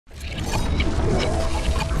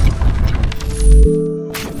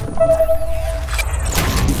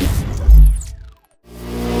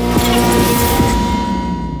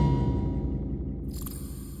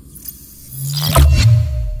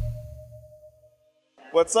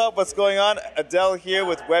What's up? What's going on? Adel here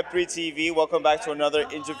with Web3 TV. Welcome back to another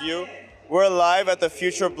interview. We're live at the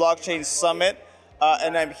Future Blockchain Summit,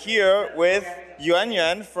 and I'm here with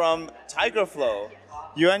Yaunyaun from TigerFlow.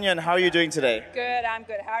 Yaunyaun, how are you doing today? Good, I'm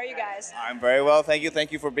good. How are you guys? I'm very well, thank you.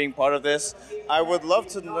 Thank you for being part of this. I would love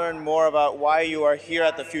to learn more about why you are here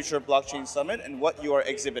at the Future Blockchain Summit and what you are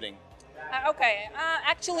exhibiting.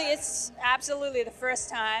 Actually, it's absolutely the first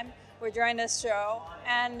time we're joining this show,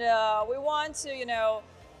 and we want to,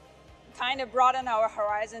 kind of broaden our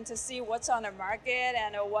horizon to see what's on the market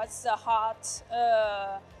and what's the hot,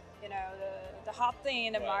 the hot thing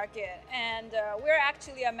in the market. And we're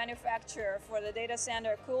actually a manufacturer for the data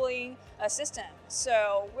center cooling system,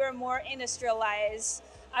 so we're more industrialized,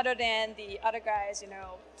 other than the other guys,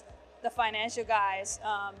 the financial guys,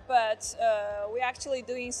 but we're actually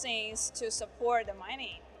doing things to support the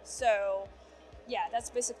mining. So yeah, that's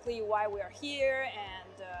basically why we are here, and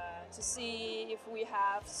to see if we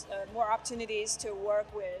have more opportunities to work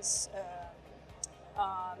with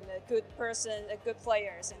good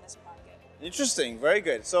players in this market. Interesting, very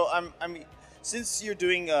good. So since you're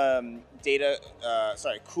doing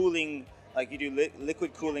cooling, like you do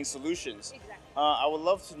liquid cooling solutions. Exactly. I would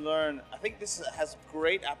love to learn. I think this has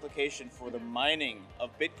great application for the mining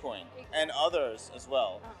of Bitcoin and others as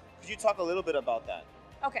well. Could you talk a little bit about that?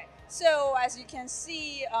 Okay, so as you can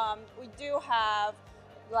see, we do have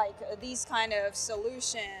these kind of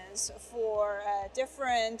solutions for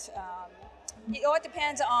different. It all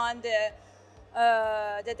depends on the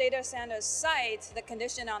data center site, the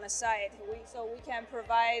condition on the site. So we can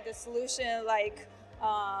provide the solution like,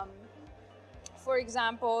 for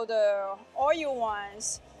example, the oil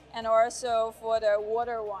ones, and also for the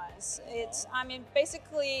water ones.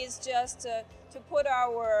 Basically, it's just to put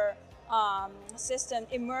our system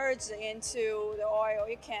immersed into the oil.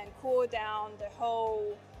 It can cool down the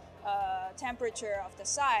whole temperature of the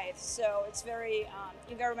site, so it's very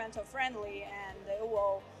environmental friendly, and it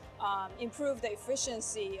will improve the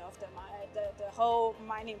efficiency of the whole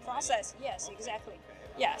mining process. Yes, exactly.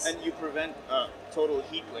 Yes. And you prevent total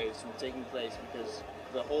heat waves from taking place, because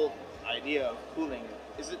the whole idea of cooling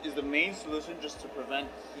is the main solution just to prevent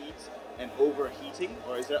heat and overheating,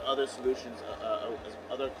 or is there other solutions,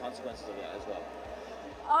 other consequences of that as well?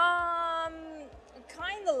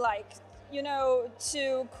 Kind of like,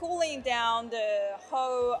 to cooling down the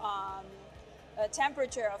whole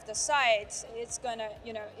temperature of the site. It's gonna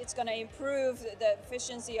improve the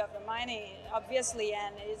efficiency of the mining, obviously,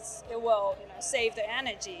 and it will save the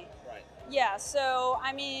energy. Right. Yeah. So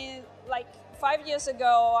like 5 years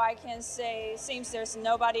ago, I can say seems there's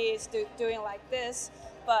nobody doing like this,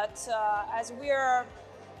 but as we're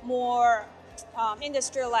more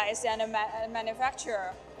industrialized and a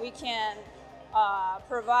manufacturer, we can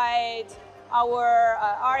provide our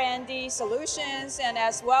R&D solutions and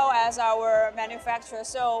as well as our manufacturer.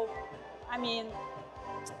 So,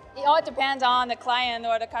 it all depends on the client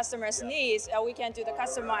or the customer's needs. We can do the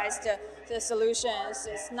customized the solutions.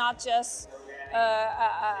 It's not just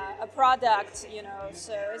a product,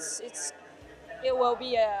 So it will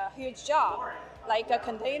be a huge job, like a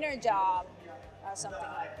container job. Something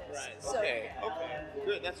like this. Right. So, okay.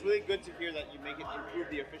 Good. That's really good to hear that you make it improve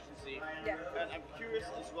the efficiency. Yeah. And I'm curious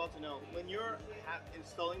as well to know, when you're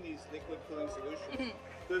installing these liquid cooling solutions,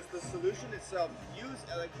 does the solution itself use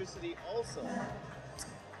electricity also?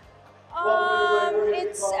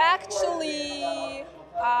 It's actually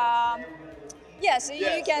yes.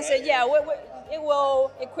 You can say it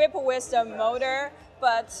will equip with the motor.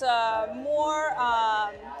 But more,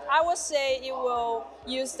 I would say it will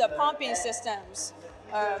use the pumping systems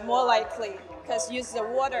more likely, because use the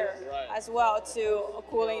water as well to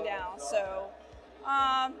cooling down. So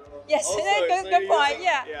yes, good point.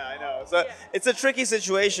 Yeah. Yeah, I know. So it's a tricky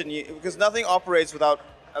situation because nothing operates without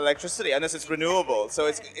electricity unless it's renewable. So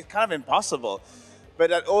it's kind of impossible. But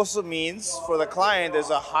that also means for the client, there's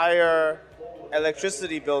a higher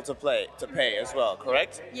electricity bill to pay as well.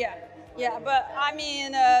 Correct? Yeah. Yeah, but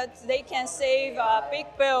they can save big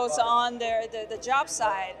bills on the job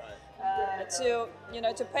side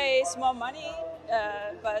to pay small money,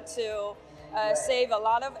 but to save a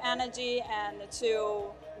lot of energy and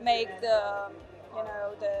to make the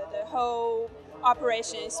whole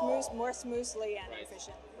operation more smoothly and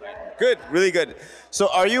efficient. Good, really good. So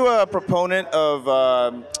are you a proponent of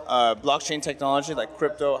blockchain technology like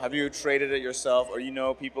crypto? Have you traded it yourself, or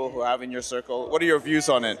people who have in your circle? What are your views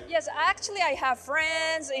on it? Yes, actually I have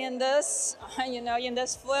friends in this, in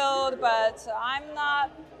this field, but I'm not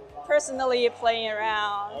personally playing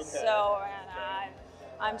around. Okay. So, and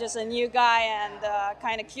I'm just a new guy and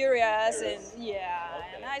kind of curious, and yeah,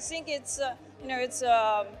 and I think it's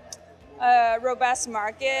robust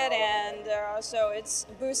market, and also it's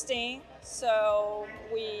boosting. So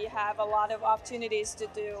we have a lot of opportunities to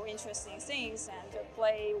do interesting things and to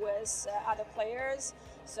play with other players.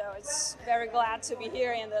 So it's very glad to be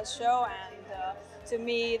here in the show and to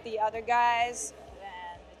meet the other guys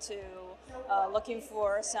and to looking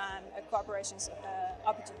for some cooperation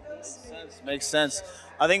opportunities. Makes sense.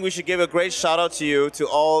 I think we should give a great shout out to you, to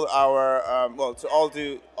all our, to all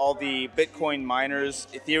the Bitcoin miners,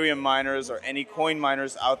 Ethereum miners, or any coin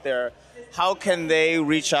miners out there. How can they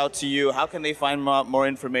reach out to you? How can they find more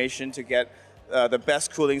information to get the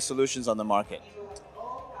best cooling solutions on the market?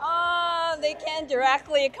 They can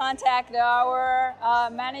directly contact our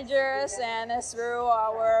managers and through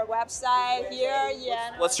our website here.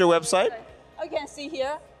 Yeah. What's your website? You can see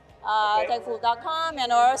here, techful.com,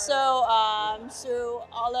 and also through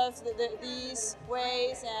all of these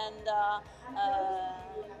ways, and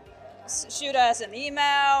shoot us an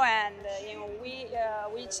email, and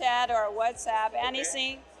WeChat or WhatsApp,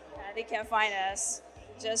 anything, they can find us.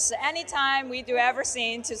 Just anytime, we do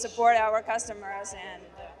everything to support our customers, and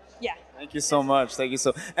yeah. Thank you so much. Thank you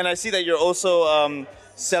so. And I see that you're also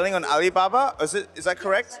selling on Alibaba. Is that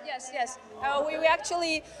correct? Yes. We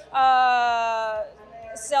actually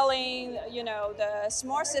selling, the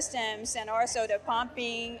smart systems and also the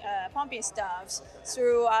pumping stuffs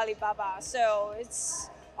through Alibaba. So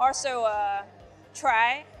it's also a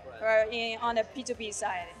try on the P2P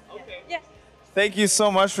side. Okay. Yeah. Thank you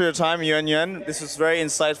so much for your time, Yaunyaun. This was very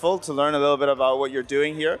insightful to learn a little bit about what you're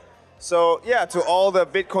doing here. So yeah, to all the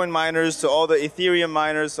Bitcoin miners, to all the Ethereum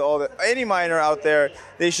miners, to any miner out there,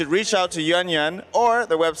 they should reach out to Yaunyaun or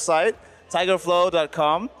the website,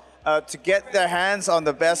 tigerflow.com, to get their hands on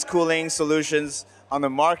the best cooling solutions on the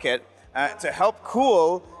market to help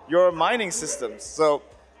cool your mining systems. So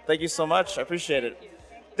thank you so much. I appreciate it.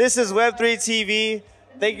 This is Web3 TV.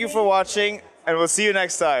 Thank you for watching, and we'll see you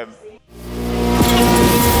next time.